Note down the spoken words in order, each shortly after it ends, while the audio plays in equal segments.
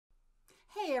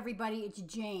Hey everybody, it's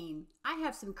Jane. I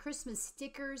have some Christmas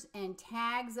stickers and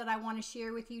tags that I want to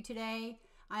share with you today.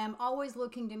 I am always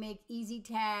looking to make easy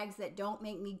tags that don't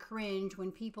make me cringe when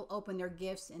people open their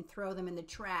gifts and throw them in the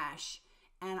trash.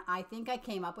 And I think I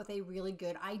came up with a really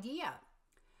good idea.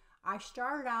 I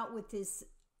started out with this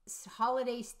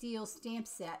holiday steel stamp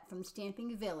set from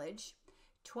Stamping Village.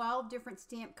 12 different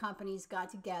stamp companies got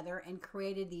together and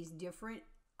created these different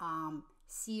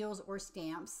seals or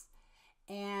stamps.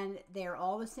 And they're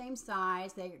all the same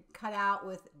size. They're cut out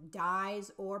with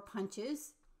dies or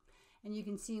punches. And you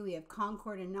can see we have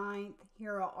Concord and Ninth,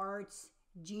 Hero Arts,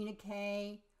 Gina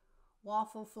K,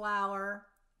 Waffle Flower,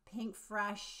 Pink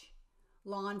Fresh,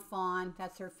 Lawn Fawn,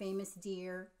 that's her famous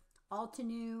deer,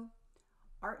 Altenew,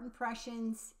 Art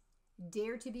Impressions,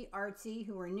 Dare to be Artsy,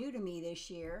 who are new to me this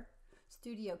year,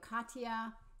 Studio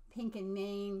Katia, Pink and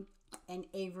Maine, and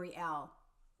Avery L.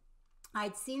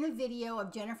 I'd seen a video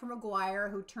of Jennifer McGuire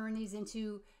who turned these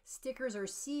into stickers or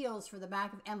seals for the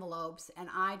back of envelopes, and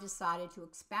I decided to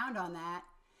expound on that,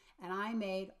 and I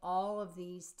made all of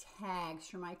these tags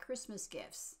for my Christmas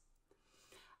gifts.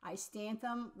 I stamped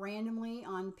them randomly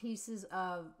on pieces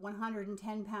of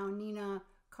 110-pound Neenah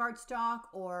cardstock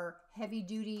or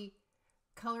heavy-duty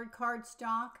colored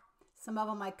cardstock. Some of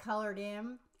them I colored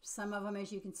in. Some of them,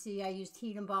 as you can see, I used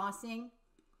heat embossing.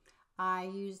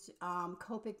 I used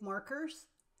Copic markers.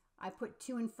 I put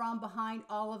to and from behind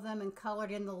all of them and colored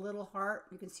in the little heart.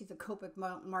 You can see the Copic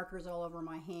markers all over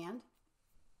my hand.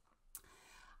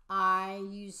 I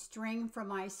used string from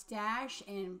my stash,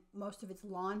 and most of it's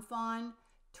Lawn Fawn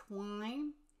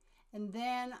twine. And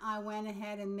then I went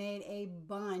ahead and made a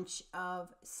bunch of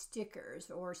stickers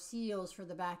or seals for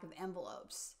the back of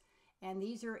envelopes. And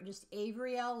these are just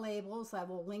Avery L labels. I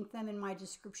will link them in my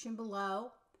description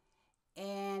below.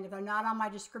 And if they're not on my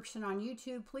description on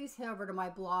YouTube, please head over to my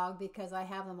blog because I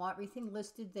have them everything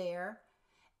listed there.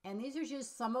 And these are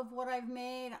just some of what I've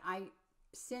made. I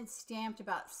since stamped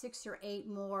about 6 or 8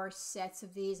 more sets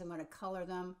of these. I'm going to color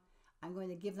them. I'm going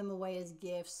to give them away as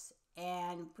gifts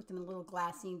and put them in little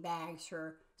glassine bags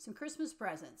for some Christmas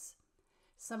presents.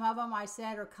 Some of them I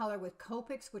said are colored with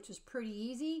Copics, which is pretty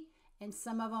easy. And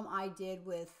some of them I did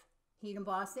with heat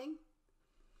embossing.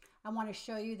 I want to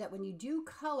show you that when you do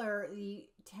color the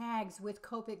tags with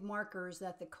Copic markers,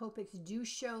 that the Copics do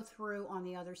show through on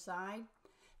the other side.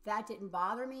 That didn't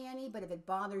bother me any, but if it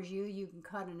bothers you, you can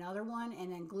cut another one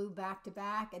and then glue back to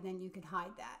back, and then you can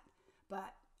hide that.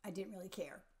 But I didn't really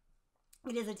care.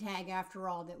 It is a tag, after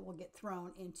all, that will get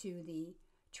thrown into the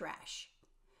trash.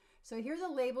 So here are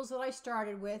the labels that I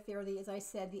started with. They're the, as I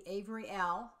said, the Avery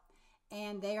L.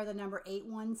 And they are the number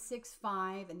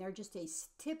 8165, and they're just a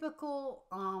typical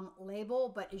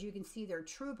label, but as you can see, they're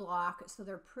TrueBlock, so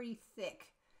they're pretty thick.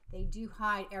 They do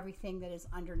hide everything that is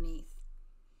underneath.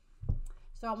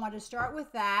 So I want to start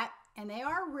with that, and they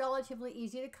are relatively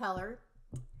easy to color.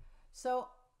 So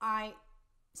I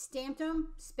stamped them,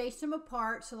 spaced them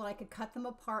apart so that I could cut them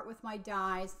apart with my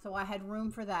dies, so I had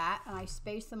room for that, and I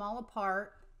spaced them all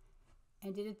apart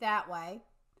and did it that way.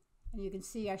 And you can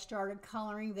see I started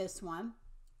coloring this one,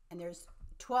 and there's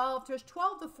 12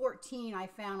 to 14 I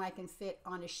found I can fit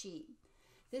on a sheet.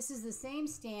 This is the same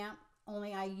stamp,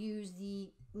 only I use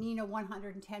the Neenah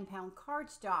 110-pound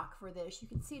cardstock for this. You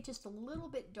can see it's just a little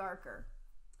bit darker.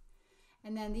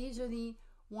 And then these are the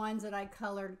ones that I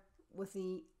colored with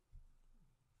the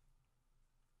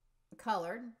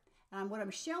colored. And what I'm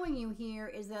showing you here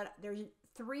is that there's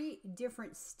 3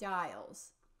 different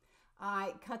styles.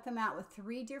 I cut them out with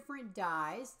 3 different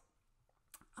dies.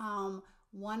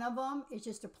 One of them is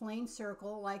just a plain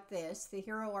circle like this. The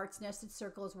Hero Arts Nested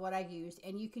Circle is what I used,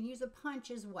 and you can use a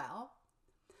punch as well.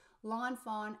 Lawn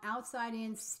Fawn outside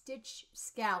in stitch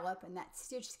scallop, and that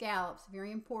stitch scallop's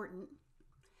very important.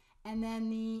 And then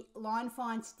the Lawn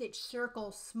Fawn stitch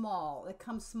circle small. It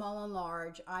comes small and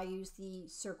large. I use the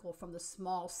circle from the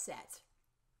small set.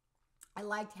 I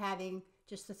liked having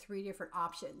just the 3 different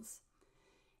options.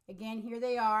 Again, here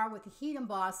they are with the heat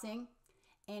embossing.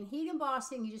 And heat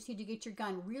embossing, you just need to get your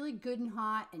gun really good and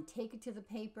hot and take it to the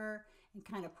paper and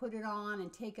kind of put it on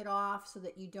and take it off so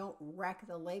that you don't wreck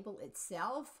the label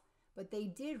itself. But they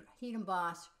did heat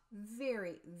emboss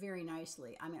very, very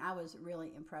nicely. I mean, I was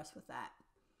really impressed with that.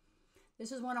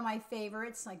 This is one of my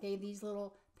favorites. I gave these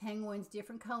little penguins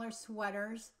different color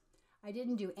sweaters. I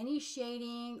didn't do any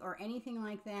shading or anything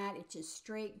like that. It's just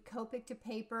straight Copic to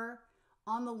paper.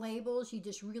 On the labels, you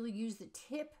just really use the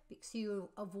tip because you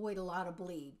avoid a lot of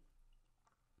bleed.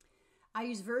 I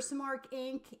use Versamark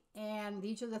ink, and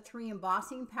these are the 3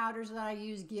 embossing powders that I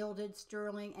use, Gilded,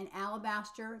 Sterling, and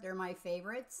Alabaster. They're my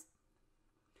favorites.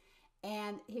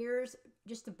 And here's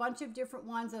just a bunch of different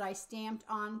ones that I stamped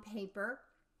on paper.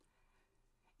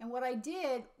 And what I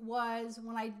did was,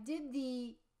 when I did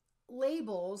the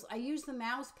labels, I used the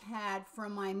mouse pad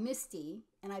from my Misty,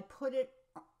 and I put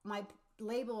my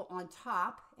label on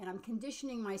top, and I'm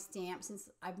conditioning my stamp. Since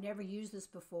I've never used this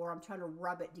before, I'm trying to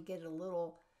rub it to get it a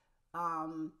little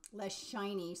less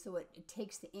shiny so it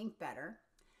takes the ink better.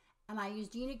 And I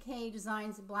used Gina K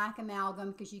Designs Black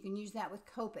Amalgam because you can use that with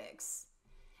Copics.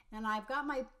 And I've got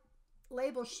my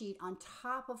label sheet on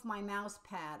top of my mouse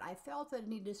pad. I felt that it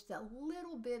needed just a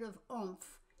little bit of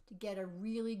oomph to get a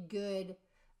really good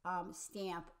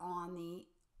stamp on the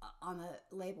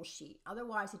label sheet.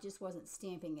 Otherwise, it just wasn't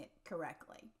stamping it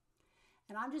correctly.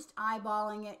 And I'm just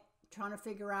eyeballing it, trying to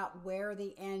figure out where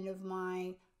the end of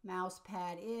my mouse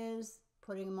pad is,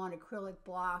 putting them on acrylic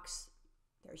blocks.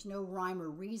 There's no rhyme or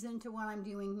reason to what I'm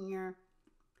doing here.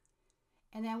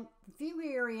 And then a few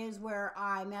areas where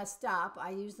I messed up,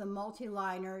 I used the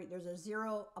multi-liner. There's a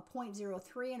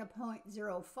 0.03 and a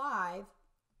 0.05.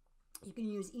 You can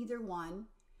use either one.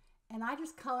 And I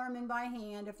just color them in by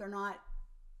hand if they're not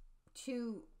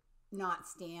too not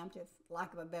stamped, if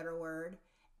lack of a better word.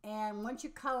 And once you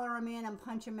color them in and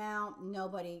punch them out,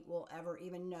 nobody will ever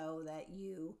even know that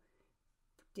you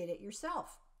did it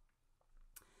yourself.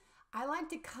 I like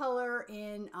to color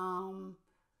in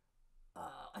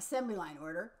assembly line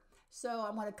order. So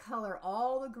I'm going to color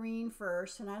all the green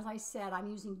first. And as I said, I'm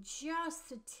using just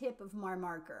the tip of my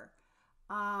marker.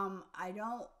 I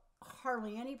don't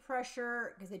hardly any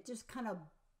pressure because it just kind of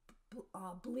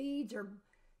bleeds or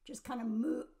just kind of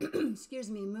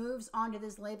moves onto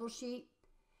this label sheet.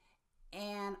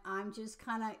 And I'm just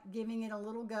kind of giving it a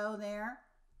little go there,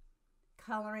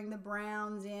 coloring the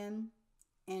browns in.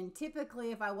 And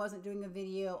typically, if I wasn't doing a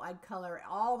video, I'd color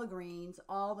all the greens,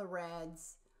 all the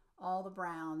reds, all the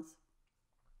browns.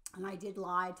 And I did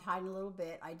lie, tighten a little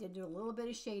bit. I did do a little bit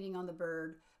of shading on the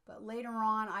bird, but later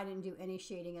on, I didn't do any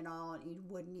shading at all, and you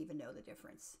wouldn't even know the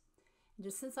difference. And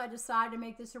just since I decided to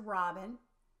make this a robin,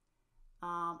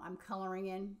 I'm coloring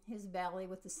in his belly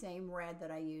with the same red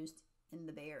that I used in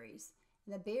the berries.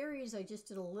 And the berries, I just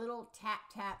did a little tap,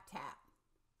 tap, tap.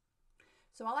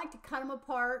 So I like to cut them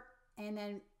apart and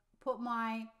then put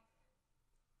my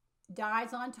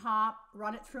dies on top,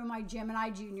 run it through my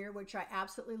Gemini Junior, which I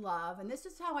absolutely love. And this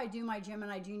is how I do my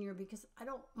Gemini Junior because I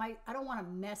don't want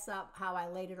to mess up how I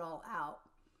laid it all out.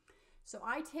 So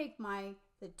I take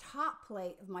the top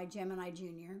plate of my Gemini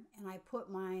Junior and I put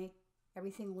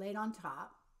everything laid on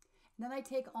top. And then I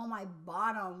take all my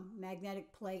bottom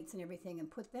magnetic plates and everything and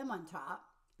put them on top.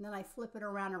 And then I flip it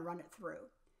around and run it through.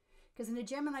 Because in the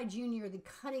Gemini Junior, the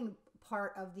cutting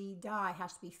part of the die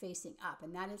has to be facing up,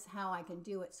 and that is how I can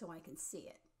do it so I can see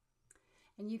it.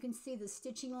 And you can see the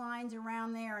stitching lines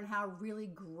around there and how really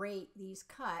great these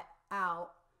cut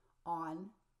out on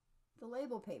the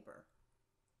label paper.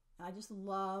 And I just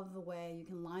love the way you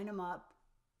can line them up,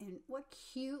 and what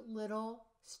cute little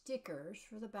stickers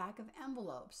for the back of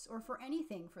envelopes, or for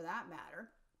anything for that matter.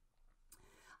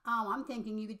 I'm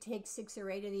thinking you could take 6 or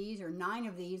 8 of these or 9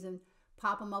 of these and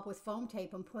pop them up with foam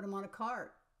tape and put them on a card.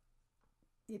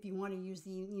 If you want to use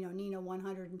the Neenah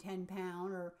 110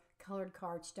 pound or colored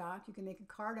cardstock, you can make a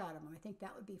card out of them. I think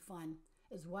that would be fun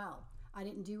as well. I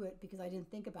didn't do it because I didn't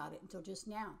think about it until just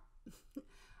now.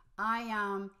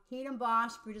 I heat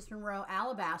embossed Brutus Monroe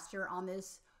Alabaster on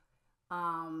this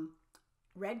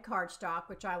red cardstock,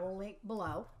 which I will link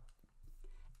below.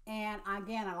 And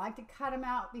again, I like to cut them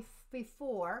out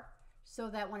before so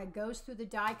that when it goes through the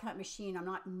die cut machine, I'm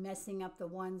not messing up the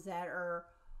ones that are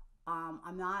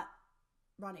I'm not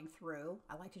running through.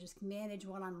 I like to just manage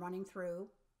what I'm running through.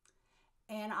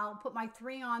 And I'll put my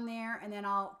 3 on there, and then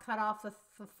I'll cut off the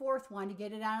 4th one to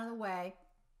get it out of the way.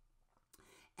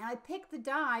 And I pick the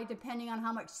die depending on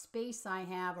how much space I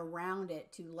have around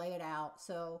it to lay it out.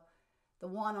 So the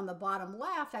one on the bottom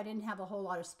left, I didn't have a whole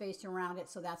lot of space around it,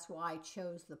 so that's why I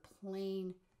chose the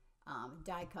plain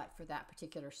die cut for that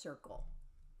particular circle.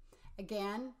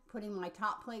 Again, putting my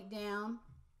top plate down,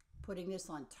 putting this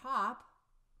on top,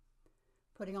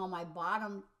 putting all my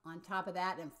bottom on top of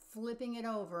that, and flipping it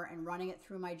over and running it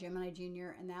through my Gemini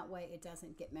Junior, and that way it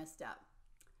doesn't get messed up.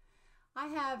 I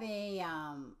have a,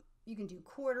 you can do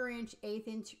 1/4 inch, 1/8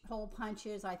 inch hole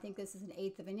punches. I think this is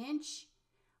 1/8 of an inch.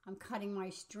 I'm cutting my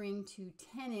string to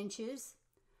 10 inches.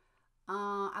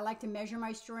 I like to measure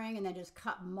my string and then just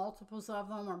cut multiples of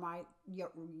them, or my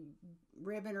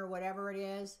ribbon or whatever it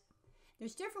is.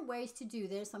 There's different ways to do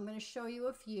this. I'm going to show you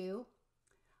a few.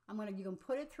 You can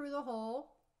put it through the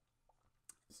hole.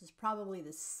 This is probably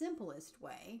the simplest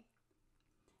way.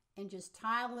 And just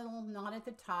tie a little knot at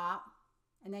the top.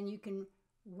 And then you can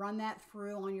run that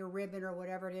through on your ribbon or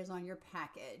whatever it is on your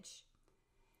package.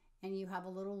 And you have a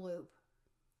little loop.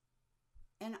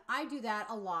 And I do that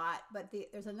a lot, but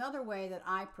there's another way that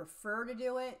I prefer to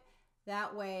do it.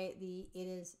 That way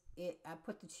I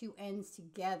put the two ends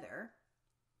together,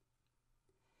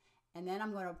 and then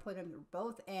I'm going to put them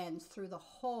both ends through the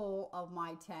hole of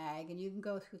my tag, and you can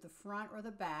go through the front or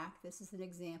the back. This is an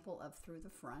example of through the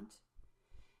front.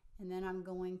 And then I'm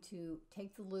going to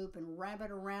take the loop and wrap it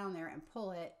around there and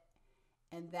pull it,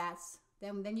 and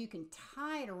then you can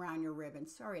tie it around your ribbon.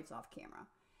 Sorry, it's off camera.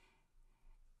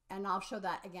 And I'll show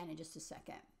that again in just a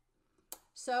second.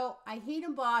 So I heat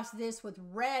embossed this with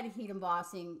red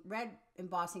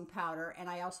embossing powder, and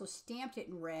I also stamped it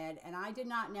in red. And I did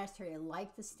not necessarily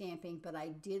like the stamping, but I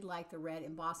did like the red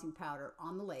embossing powder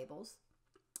on the labels.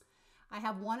 I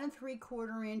have 1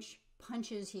 3/4 inch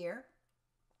punches here.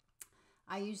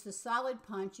 I use the solid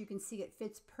punch. You can see it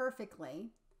fits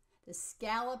perfectly. The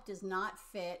scallop does not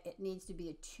fit. It needs to be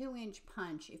a 2-inch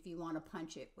punch if you want to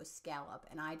punch it with scallop.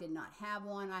 And I did not have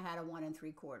one. I had a 1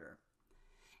 3/4.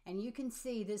 And you can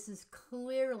see this is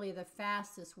clearly the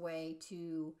fastest way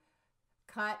to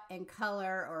cut and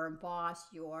color or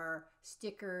emboss your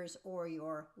stickers or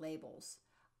your labels.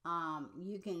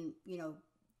 You can,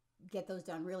 get those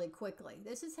done really quickly.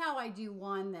 This is how I do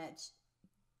one that's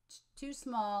too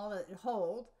small to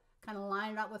hold. Kind of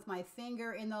line it up with my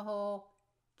finger in the hole,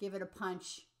 give it a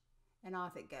punch, and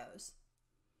off it goes.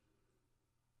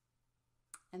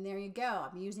 And there you go.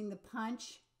 I'm using the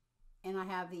punch, and I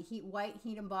have the white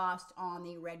heat embossed on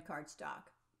the red cardstock.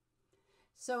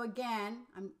 So again,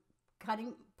 I'm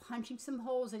punching some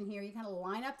holes in here. You kind of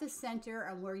line up the center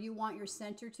on where you want your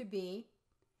center to be.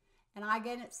 And I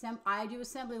do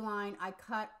assembly line. I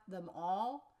cut them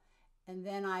all, and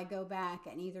then I go back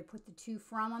and either put the to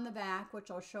from on the back, which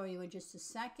I'll show you in just a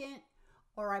second,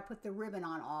 or I put the ribbon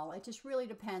on all. It just really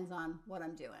depends on what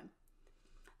I'm doing.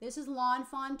 This is Lawn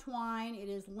Fawn twine. It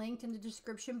is linked in the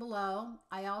description below.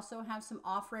 I also have some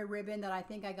offray ribbon that I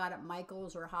think I got at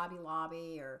Michael's or Hobby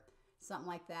Lobby or something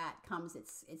like that.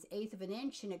 It's 1/8 of an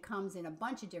inch, and it comes in a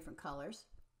bunch of different colors.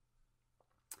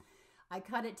 I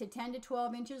cut it to 10 to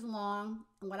 12 inches long.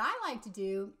 And what I like to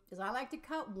do is I like to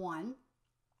cut one,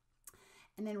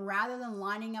 and then rather than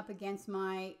lining up against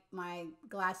my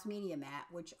glass media mat,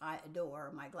 which I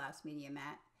adore, my glass media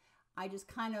mat, I just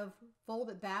kind of fold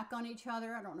it back on each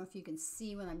other. I don't know if you can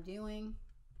see what I'm doing.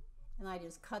 And I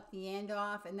just cut the end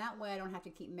off, and that way I don't have to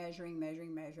keep measuring.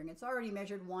 It's already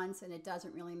measured once, and it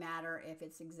doesn't really matter if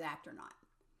it's exact or not.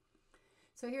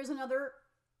 So here's another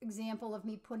example of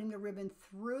me putting the ribbon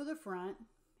through the front,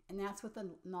 and that's what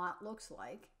the knot looks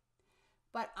like.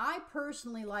 But I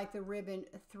personally like the ribbon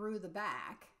through the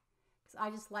back because I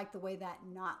just like the way that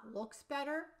knot looks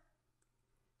better.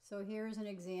 So here's an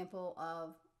example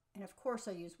of, and of course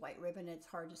I use white ribbon. It's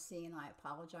hard to see, and I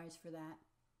apologize for that.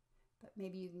 But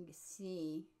maybe you can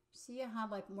see I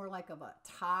have more like of a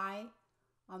tie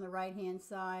on the right hand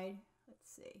side. Let's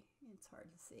see, it's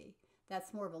hard to see.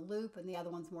 That's more of a loop, and the other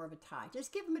one's more of a tie.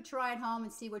 Just give them a try at home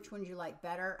and see which ones you like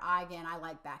better. I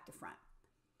like back to front.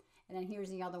 And then here's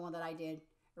the other one that I did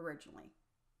originally,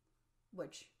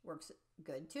 which works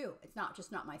good too. It's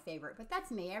not my favorite, but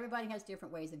that's me. Everybody has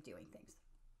different ways of doing things.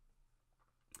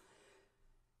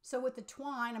 So with the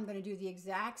twine, I'm going to do the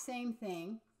exact same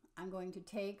thing. I'm going to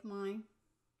take my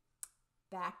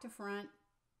back to front,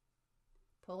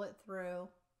 pull it through,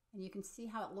 and you can see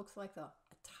how it looks like a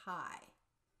tie.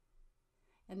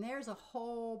 And there's a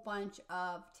whole bunch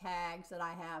of tags that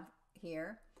I have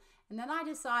here. And then I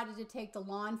decided to take the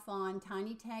Lawn Fawn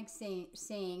Tiny Tag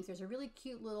Sayings. There's a really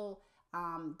cute little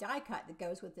die cut that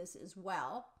goes with this as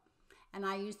well. And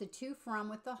I used the to from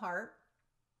with the heart.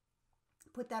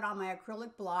 Put that on my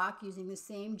acrylic block using the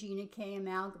same Gina K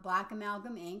black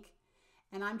amalgam ink.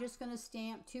 And I'm just going to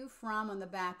stamp to from on the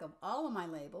back of all of my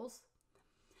labels.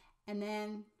 And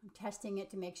then I'm testing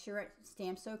it to make sure it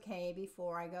stamps okay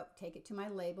before I go take it to my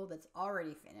label that's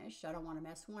already finished. I don't want to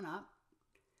mess one up.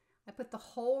 I put the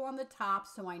hole on the top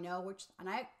so I know which, and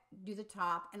I do the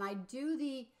top, and I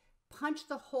do punch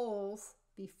the holes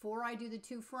before I do the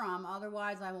to from,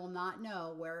 otherwise I will not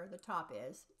know where the top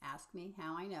is. Ask me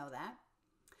how I know that.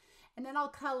 And then I'll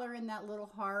color in that little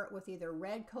heart with either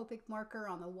red Copic marker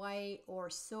on the white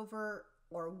or silver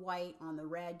or white on the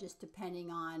red, just depending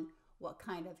on what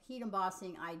kind of heat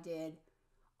embossing I did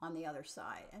on the other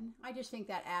side. And I just think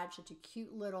that adds such a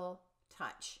cute little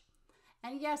touch.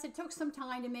 And yes, it took some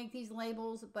time to make these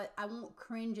labels, but I won't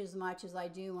cringe as much as I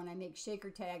do when I make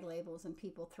shaker tag labels and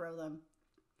people throw them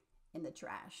in the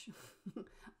trash.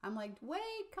 I'm like,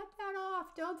 wait, cut that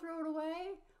off. Don't throw it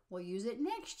away. We'll use it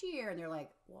next year. And they're like,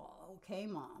 well, okay,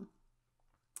 Mom.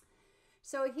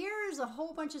 So here's a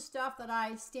whole bunch of stuff that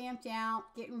I stamped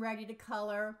out, getting ready to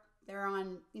color. They're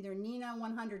on either Neenah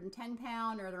 110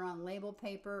 pound or they're on label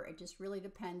paper. It just really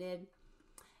depended.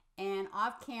 And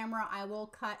off camera, I will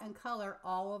cut and color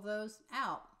all of those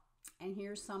out. And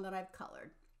here's some that I've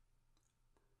colored.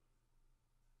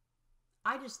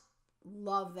 I just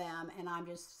love them, and I'm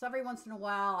just, every once in a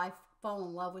while, I fall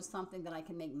in love with something that I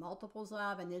can make multiples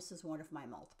of, and this is one of my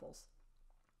multiples.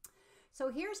 So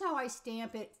here's how I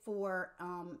stamp it for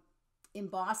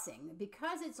embossing.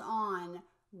 Because it's on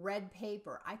red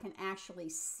paper, I can actually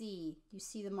see, you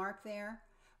see the mark there?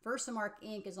 Versamark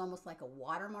ink is almost like a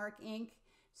watermark ink,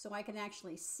 so I can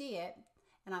actually see it,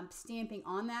 and I'm stamping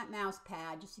on that mouse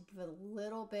pad just to give it a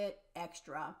little bit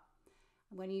extra.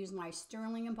 I'm going to use my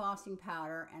Sterling embossing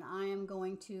powder, and I am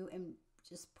going to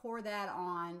just pour that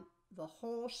on the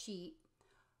whole sheet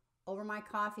over my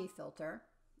coffee filter.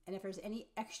 And if there's any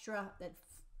extra that's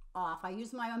off, I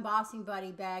use my Embossing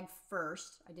Buddy bag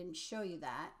first. I didn't show you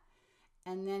that.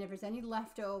 And then if there's any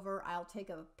left over, I'll take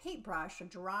a paintbrush, a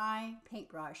dry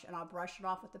paintbrush, and I'll brush it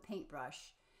off with the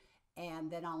paintbrush,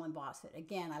 and then I'll emboss it.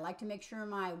 Again, I like to make sure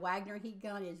my Wagner heat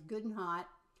gun is good and hot.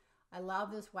 I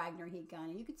love this Wagner heat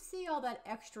gun. And you can see all that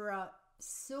extra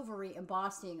silvery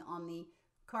embossing on the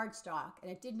cardstock,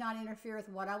 and it did not interfere with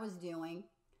what I was doing.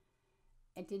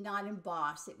 It did not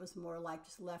emboss. It was more like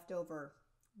just leftover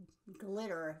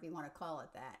glitter, if you want to call it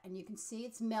that. And you can see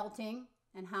it's melting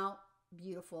and how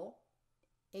beautiful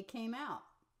it came out.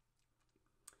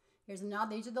 Here's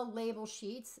another. These are the label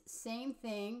sheets. Same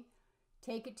thing.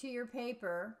 Take it to your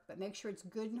paper, but make sure it's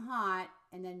good and hot,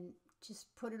 and then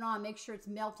just put it on. Make sure it's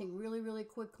melting really, really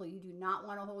quickly. You do not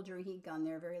want to hold your heat gun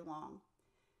there very long.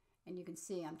 And you can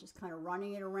see I'm just kind of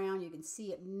running it around. You can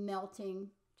see it melting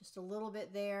just a little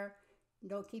bit there.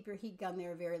 Don't keep your heat gun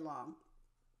there very long.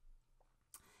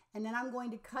 And then I'm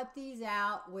going to cut these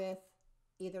out with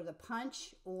either the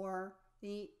punch or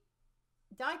the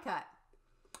die cut.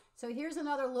 So here's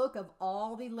another look of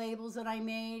all the labels that I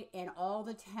made and all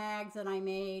the tags that I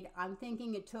made. I'm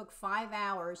thinking it took 5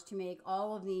 hours to make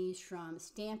all of these, from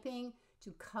stamping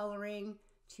to coloring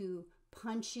to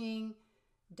punching,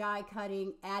 die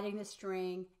cutting, adding the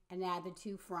string, and add the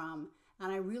to from.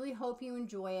 And I really hope you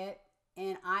enjoy it.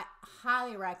 And I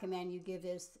highly recommend you give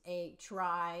this a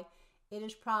try. It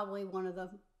is probably one of the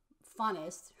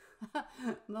funnest,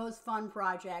 most fun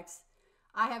projects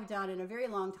I have done in a very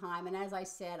long time. And as I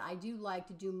said, I do like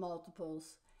to do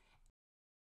multiples